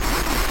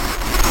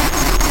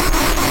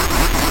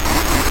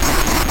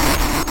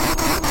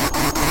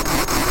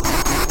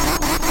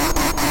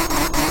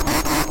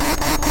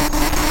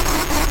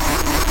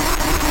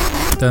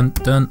Dun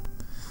dun.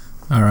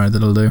 Alright,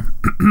 that'll do.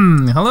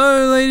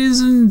 Hello,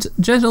 ladies and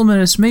gentlemen,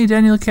 it's me,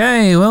 Daniel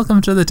K.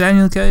 Welcome to the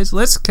Daniel K's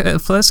Let's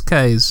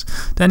K's.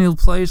 Daniel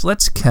Plays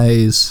Let's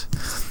K's.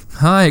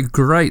 Hi,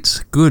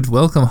 great, good,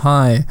 welcome,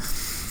 hi.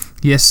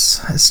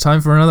 Yes, it's time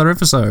for another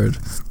episode.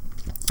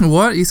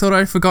 What, you thought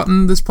I'd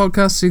forgotten this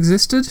podcast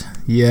existed?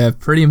 Yeah,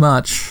 pretty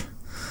much.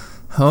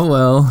 Oh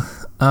well.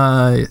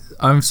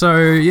 I'm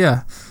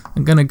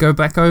gonna go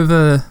back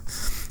over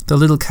the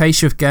little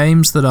cache of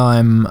games that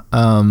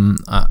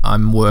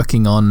I'm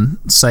working on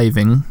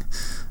saving,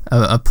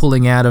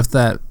 pulling out of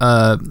that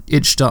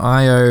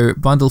itch.io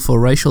bundle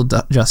for racial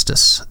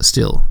justice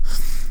still.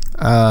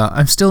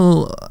 I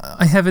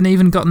haven't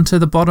even gotten to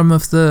the bottom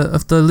of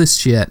the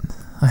list yet.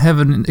 I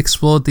haven't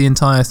explored the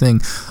entire thing.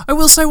 I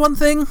will say one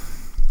thing.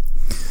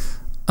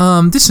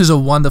 This is a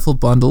wonderful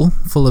bundle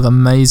full of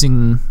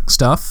amazing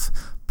stuff,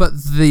 but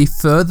the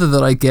further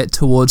that I get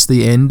towards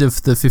the end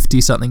of the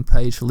 50-something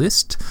page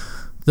list,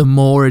 the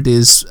more it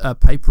is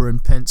paper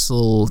and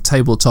pencil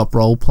tabletop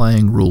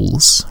role-playing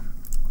rules.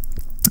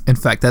 In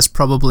fact, that's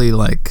probably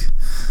like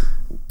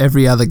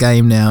every other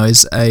game now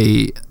is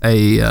a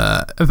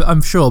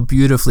I'm sure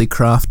beautifully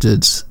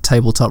crafted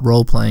tabletop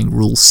role-playing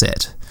rule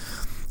set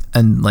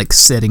and like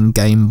setting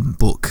game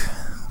book,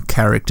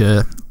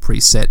 character,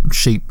 preset,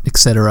 sheet,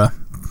 etc.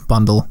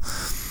 bundle.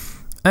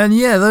 And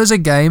yeah, those are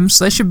games.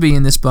 They should be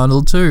in this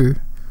bundle too.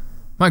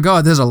 My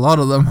god, there's a lot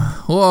of them.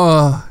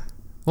 Whoa,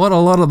 what a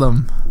lot of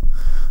them.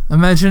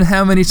 Imagine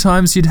how many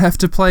times you'd have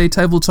to play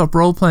tabletop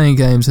role-playing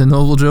games in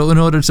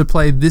order to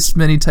play this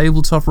many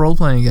tabletop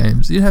role-playing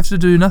games. You'd have to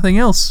do nothing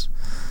else.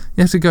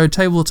 You have to go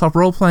tabletop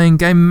role-playing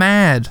game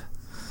mad.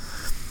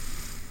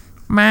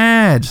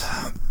 Mad.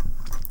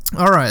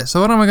 Alright,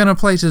 so what am I going to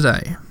play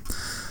today?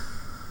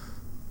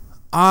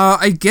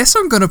 I guess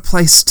I'm going to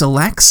play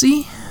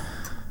Stellaxy.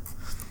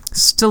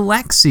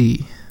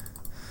 Stellaxy.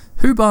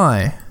 Who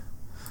by?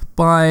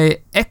 By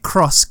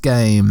Ecrosso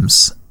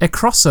Games.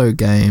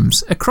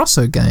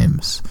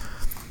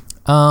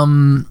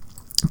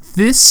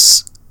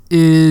 This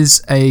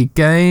is a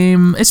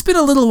game. It's been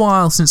a little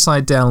while since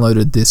I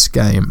downloaded this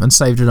game and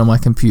saved it on my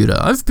computer.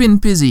 I've been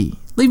busy.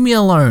 Leave me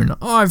alone.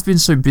 Oh, I've been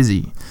so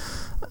busy.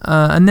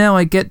 And now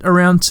I get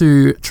around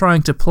to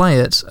trying to play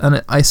it,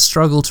 and I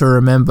struggle to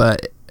remember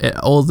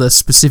all the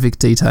specific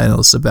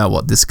details about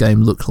what this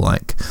game looked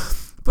like.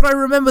 But I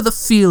remember the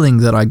feeling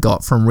that I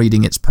got from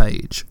reading its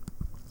page.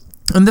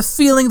 And the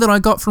feeling that I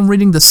got from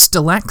reading the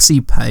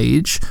Stellaxy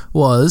page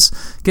was,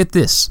 get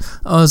this,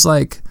 I was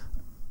like,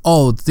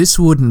 oh, this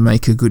wouldn't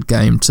make a good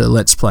game to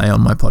Let's Play on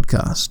my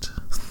podcast.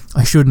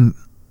 I shouldn't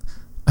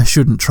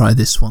try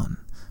this one.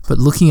 But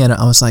looking at it,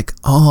 I was like,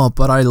 oh,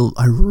 but I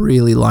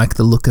really like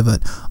the look of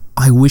it.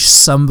 I wish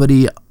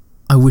somebody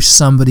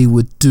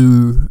would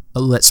do a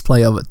Let's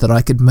Play of it that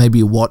I could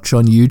maybe watch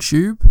on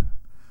YouTube.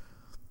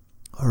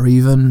 Or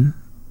even,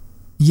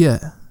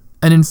 yeah.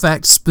 And in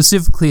fact,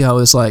 specifically, I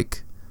was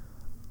like,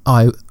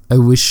 I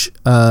wish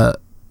a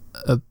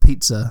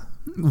pizza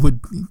would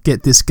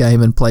get this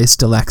game and play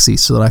Stellaxy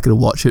so that I could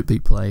watch it be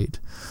played.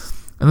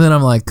 And then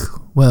I'm like,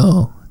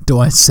 well, do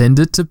I send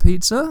it to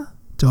Pizza?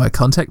 Do I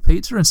contact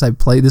Pizza and say,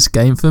 play this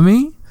game for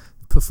me?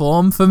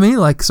 Perform for me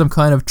like some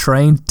kind of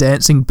trained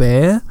dancing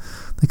bear?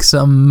 Like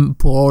some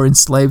poor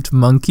enslaved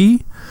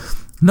monkey?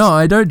 No,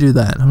 I don't do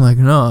that. I'm like,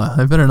 no,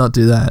 I better not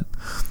do that.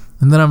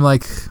 And then I'm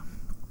like,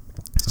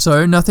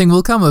 so nothing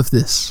will come of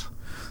this.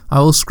 I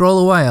will scroll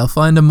away. I'll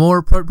find a more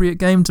appropriate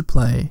game to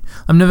play.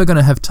 I'm never going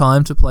to have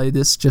time to play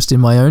this just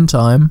in my own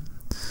time.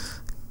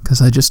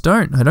 Because I just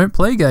don't. I don't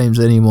play games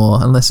anymore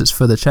unless it's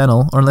for the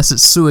channel. Or unless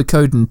it's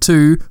Suikoden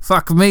 2.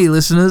 Fuck me,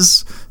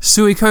 listeners.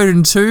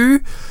 Suikoden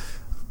 2?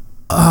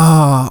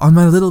 On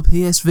my little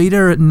PS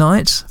Vita at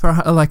night for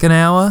like an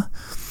hour.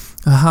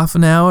 Half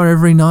an hour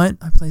every night.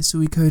 I play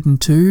Suikoden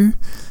 2.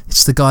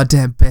 It's the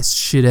goddamn best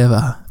shit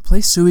ever. Play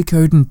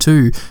Suikoden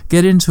 2.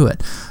 Get into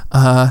it.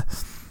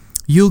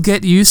 You'll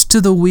get used to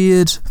the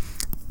weird,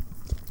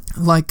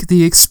 like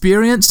the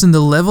experience and the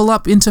level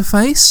up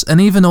interface,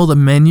 and even all the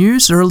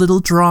menus are a little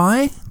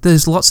dry.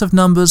 There's lots of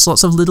numbers,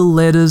 lots of little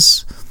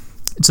letters.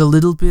 It's a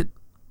little bit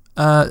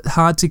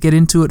hard to get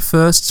into at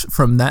first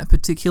from that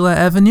particular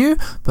avenue,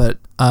 but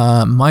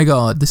my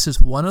god, this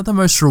is one of the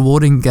most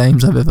rewarding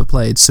games I've ever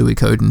played,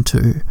 Suikoden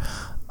 2.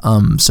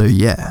 So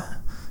yeah.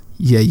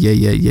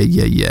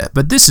 Yeah.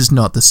 But this is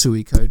not the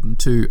Suikoden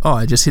 2. Oh,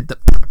 I just hit the...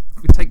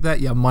 Take that,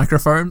 yeah,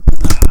 microphone.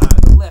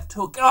 The left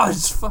hook. Oh,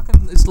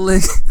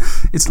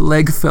 its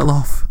leg fell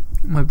off.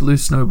 My blue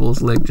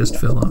snowball's leg just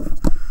fell off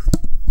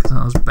because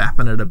I was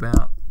bapping it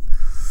about.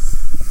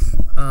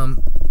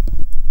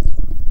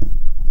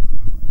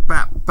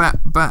 Bap.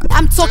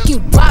 I'm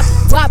talking wap.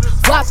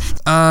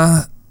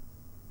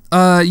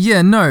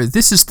 Yeah, no,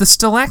 this is the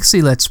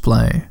Stellaxy Let's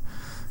Play.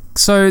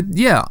 So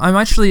yeah, I'm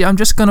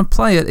just gonna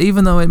play it,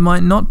 even though it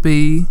might not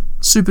be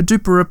super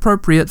duper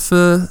appropriate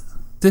for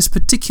this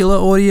particular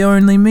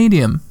audio-only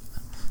medium.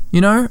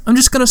 You know, I'm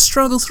just going to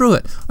struggle through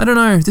it. I don't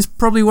know, this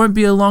probably won't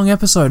be a long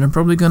episode. I'm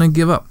probably going to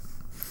give up.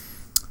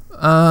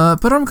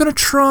 But I'm going to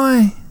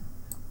try.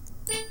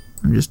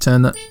 Let me just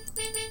turn that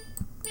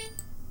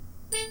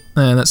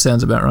Yeah, that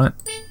sounds about right.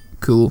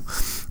 Cool.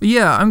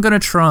 Yeah, I'm gonna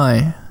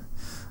try.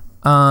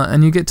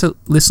 And you get to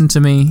listen to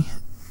me.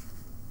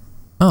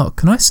 Oh,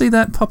 can I see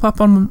that pop up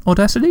on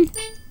Audacity?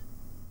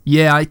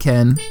 Yeah, I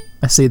can.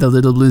 I see the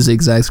little blue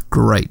zigzags.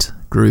 Great.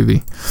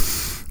 Groovy.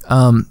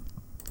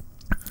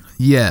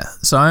 Yeah,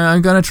 so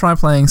I'm gonna try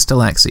playing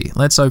Stellaxy.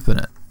 Let's open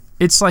it.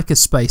 It's like a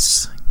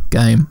space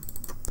game.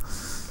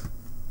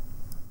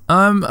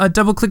 I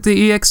double-click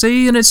the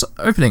EXE and it's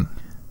opening.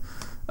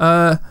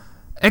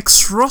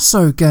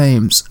 Exrosso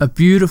Games, a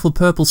beautiful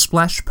purple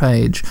splash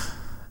page.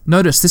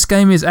 Notice this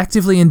game is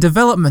actively in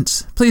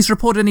development. Please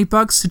report any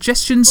bugs,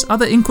 suggestions,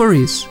 other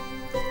inquiries.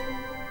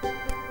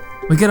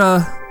 We get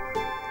a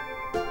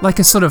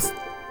sort of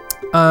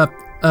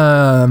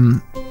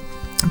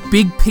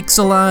big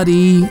pixel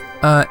arty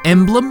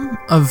emblem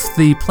of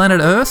the planet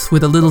Earth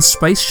with a little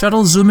space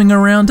shuttle zooming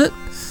around it.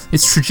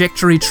 Its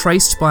trajectory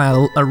traced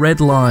by a red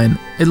line.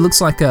 It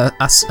looks like a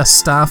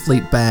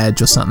Starfleet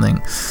badge or something.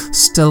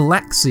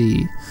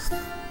 Stellaxy.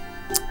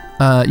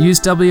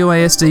 Use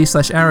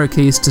WASD/arrow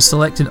keys to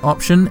select an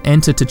option,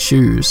 enter to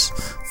choose.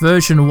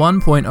 Version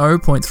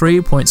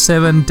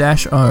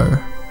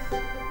 1.0.3.7-0.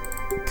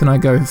 Can I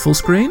go full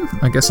screen?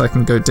 I guess I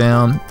can go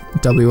down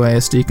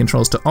WASD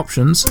controls to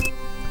options.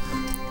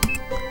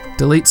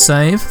 Delete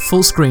save.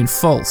 Full screen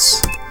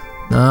false.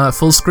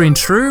 Full screen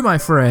true, my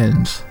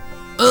friend.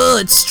 Oh,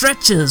 it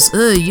stretches.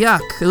 Oh,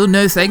 yuck. Oh,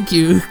 no, thank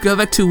you. Go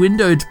back to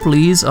windowed,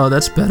 please. Oh,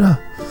 that's better.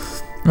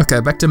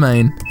 Okay, back to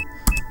main.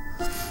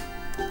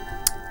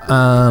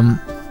 I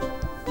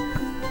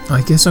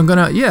guess I'm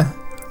gonna, yeah.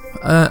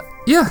 I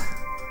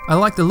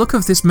like the look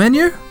of this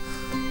menu.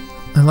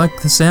 I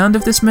like the sound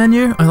of this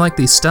menu. I like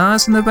these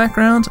stars in the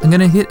background. I'm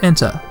gonna hit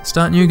enter.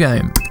 Start new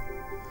game.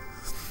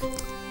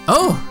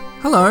 Oh,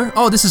 hello.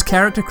 Oh, this is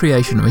character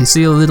creation. We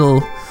see a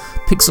little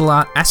pixel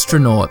art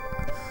astronaut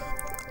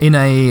in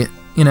a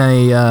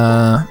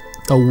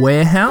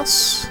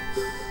warehouse,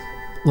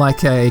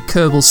 like a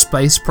Kerbal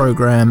Space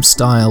Program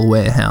style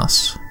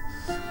warehouse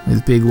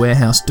with big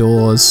warehouse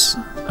doors,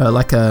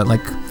 like a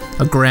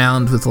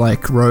ground with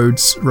like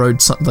roads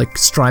like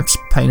stripes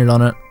painted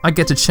on it. I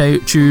get to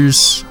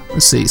choose.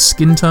 Let's see,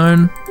 skin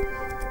tone.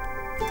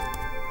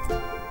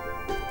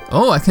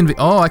 I can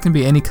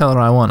be any color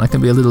I want. I can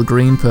be a little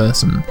green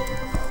person.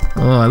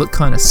 Oh, I look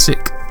kind of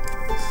sick.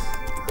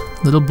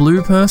 Little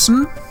blue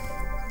person.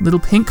 Little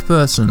pink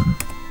person.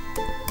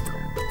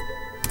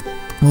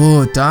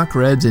 Oh, dark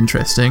red's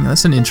interesting.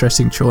 That's an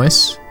interesting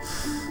choice.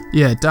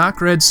 Yeah, dark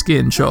red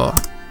skin, sure.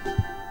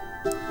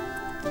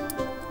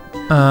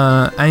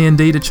 A and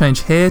D to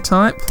change hair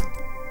type.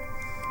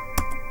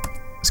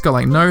 It's got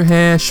like no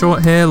hair,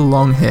 short hair,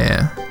 long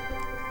hair.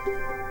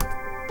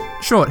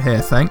 Short hair,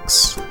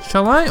 thanks.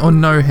 Shall I? Or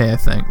no hair,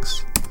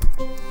 thanks?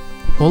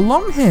 Or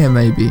long hair,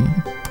 maybe?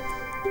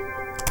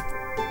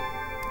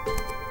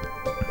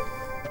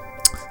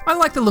 I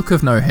like the look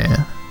of no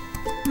hair.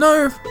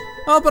 No.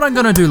 Oh, but I'm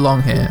gonna do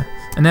long hair.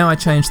 And now I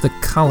change the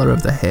color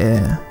of the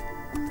hair.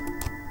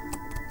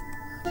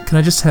 Can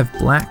I just have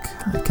black?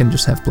 I can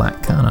just have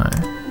black, can't I?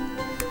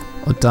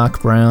 Or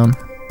dark brown.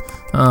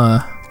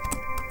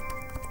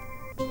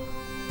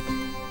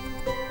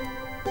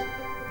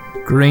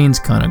 Green's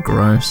kind of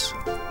gross.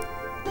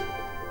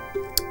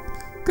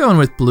 Going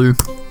with blue.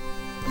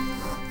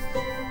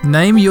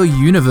 Name your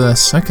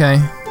universe.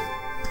 Okay.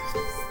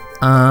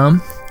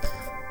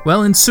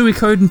 Well, in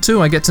Suikoden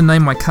 2, I get to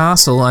name my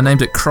castle. I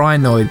named it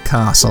Krynoid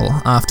Castle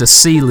after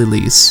sea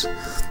lilies,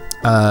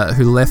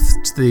 who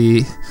left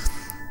the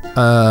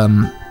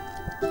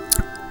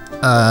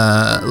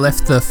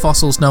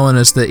fossils known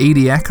as the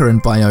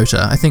Ediacaran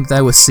biota. I think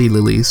they were sea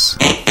lilies.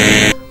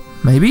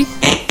 Maybe?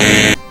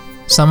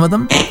 Some of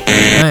them?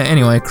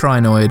 Anyway,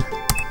 Krynoid.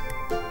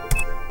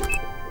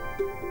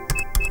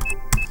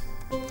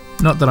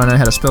 Not that I know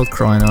how to spell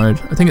Krynoid.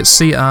 I think it's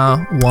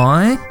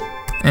C-R-Y-N-O-I-D?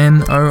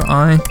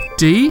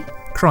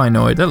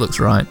 Krynoid, that looks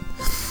right.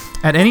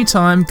 At any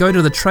time, go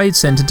to the trade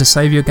center to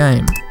save your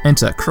game.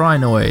 Enter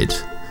Krynoid.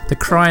 The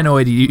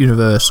Krynoid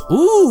universe.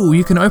 Ooh,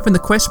 you can open the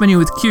quest menu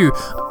with Q.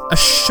 A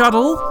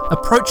shuttle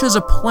approaches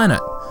a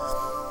planet.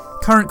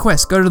 Current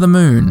quest, go to the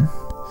moon.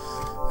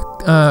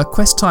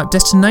 Quest type,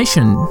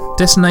 destination.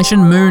 Destination,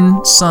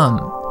 moon, sun.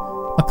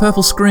 A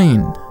purple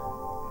screen.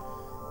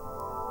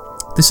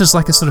 This is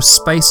like a sort of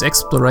space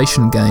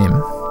exploration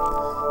game.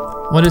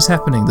 What is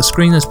happening? The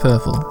screen is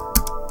purple.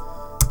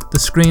 The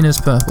screen is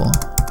purple.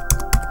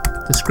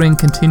 The screen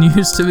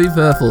continues to be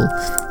purple.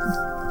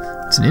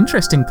 It's an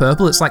interesting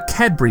purple. It's like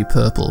Cadbury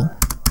purple.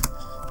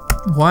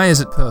 Why is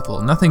it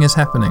purple? Nothing is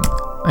happening.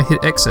 I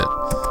hit exit.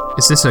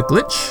 Is this a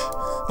glitch?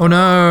 Oh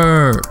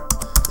no!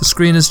 The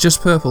screen is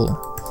just purple.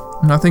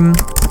 Nothing.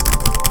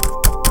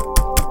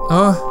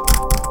 Oh.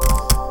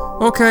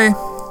 Okay.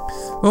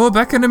 Oh,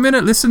 back in a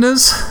minute,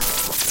 listeners.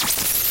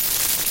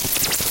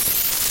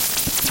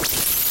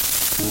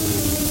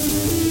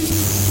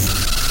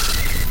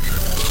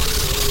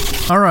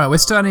 Alright, we're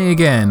starting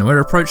again. We're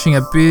approaching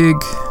a big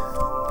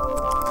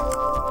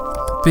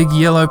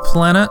yellow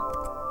planet.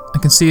 I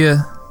can see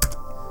a...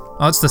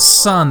 Oh, it's the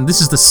sun. This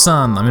is the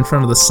sun. I'm in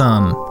front of the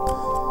sun.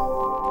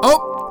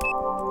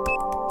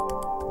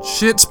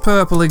 shit's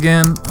purple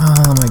again.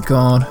 Oh my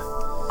god.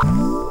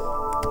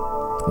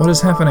 What is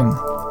happening?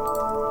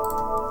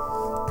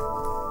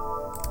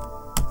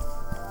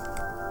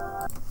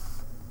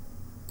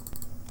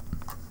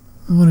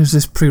 What is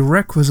this?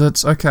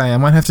 Prerequisites? Okay, I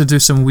might have to do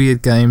some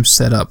weird game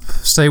setup.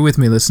 Stay with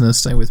me, listeners.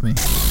 Stay with me.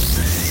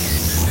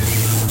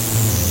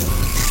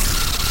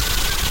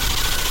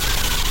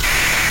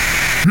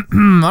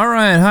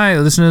 Alright, hi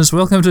listeners.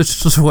 Welcome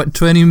to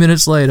 20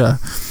 minutes later.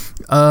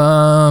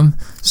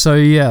 So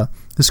yeah,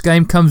 this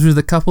game comes with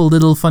a couple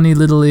little funny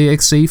little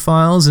exe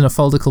files in a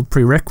folder called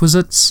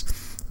prerequisites.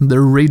 The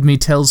readme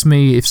tells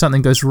me if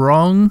something goes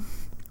wrong,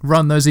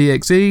 run those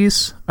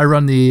exes. I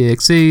run the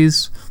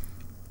exes.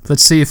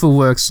 Let's see if it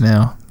works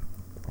now.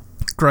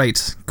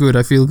 Great. Good,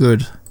 I feel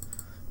good.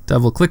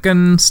 Double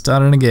clicking,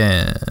 starting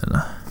again.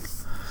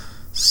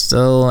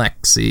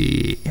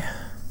 Stellaxy.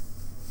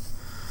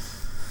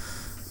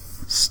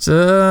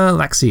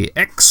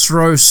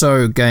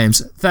 Exroso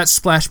games. That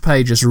splash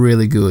page is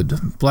really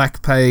good.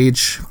 Black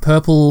page,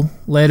 purple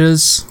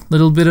letters,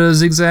 little bit of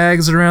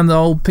zigzags around the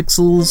old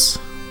pixels.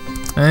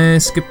 Hey,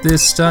 skip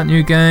this, start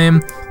new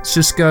game. Let's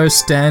just go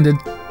standard.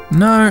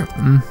 No.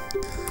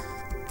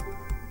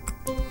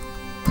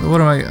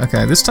 What am I?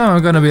 Okay, this time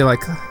I'm gonna be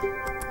like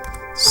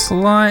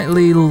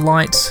slightly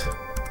light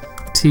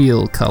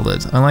teal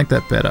colored. I like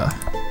that better.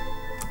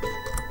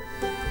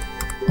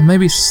 Or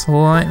maybe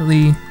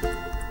slightly.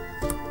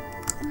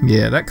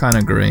 Yeah, that kind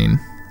of green.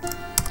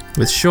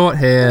 With short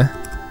hair.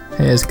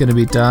 Hair's gonna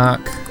be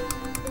dark.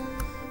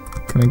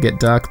 Can we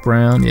get dark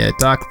brown? Yeah,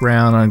 dark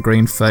brown on a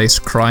green face.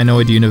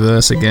 Crinoid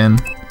universe again.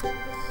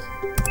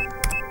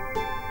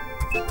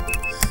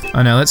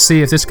 I know, let's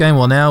see if this game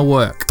will now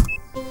work.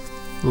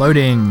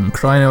 Loading.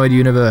 Crinoid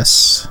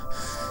universe.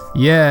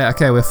 Yeah,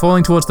 okay, we're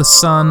falling towards the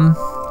sun.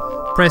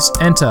 Press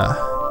enter.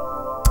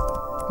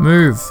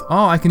 Move.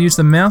 Oh, I can use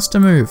the mouse to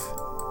move.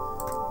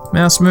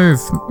 Mouse move.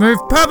 Move.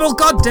 Purple!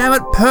 God damn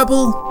it!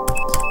 Purple!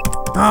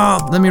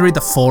 Oh, let me read the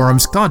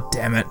forums. God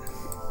damn it.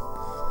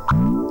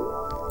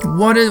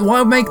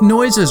 Why make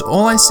noises?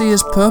 All I see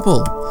is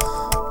purple.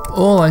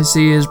 All I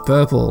see is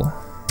purple.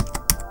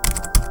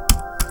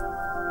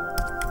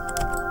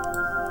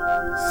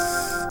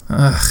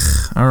 Ugh.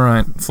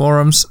 Alright.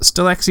 Forums.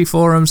 Stellaxy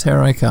forums,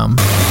 here I come.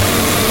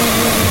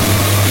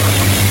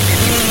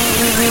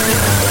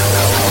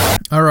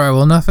 Alright,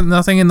 well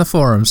nothing in the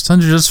forums.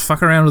 Time to just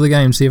fuck around with the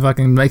game, see if I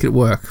can make it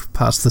work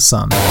past the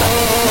sun.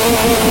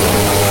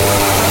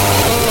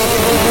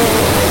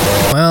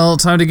 Well,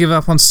 time to give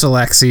up on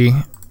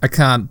Stellaxy. I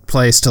can't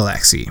play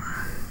Stellaxy.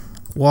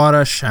 What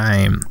a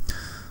shame.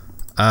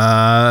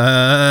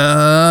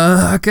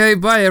 Okay,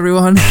 bye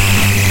everyone.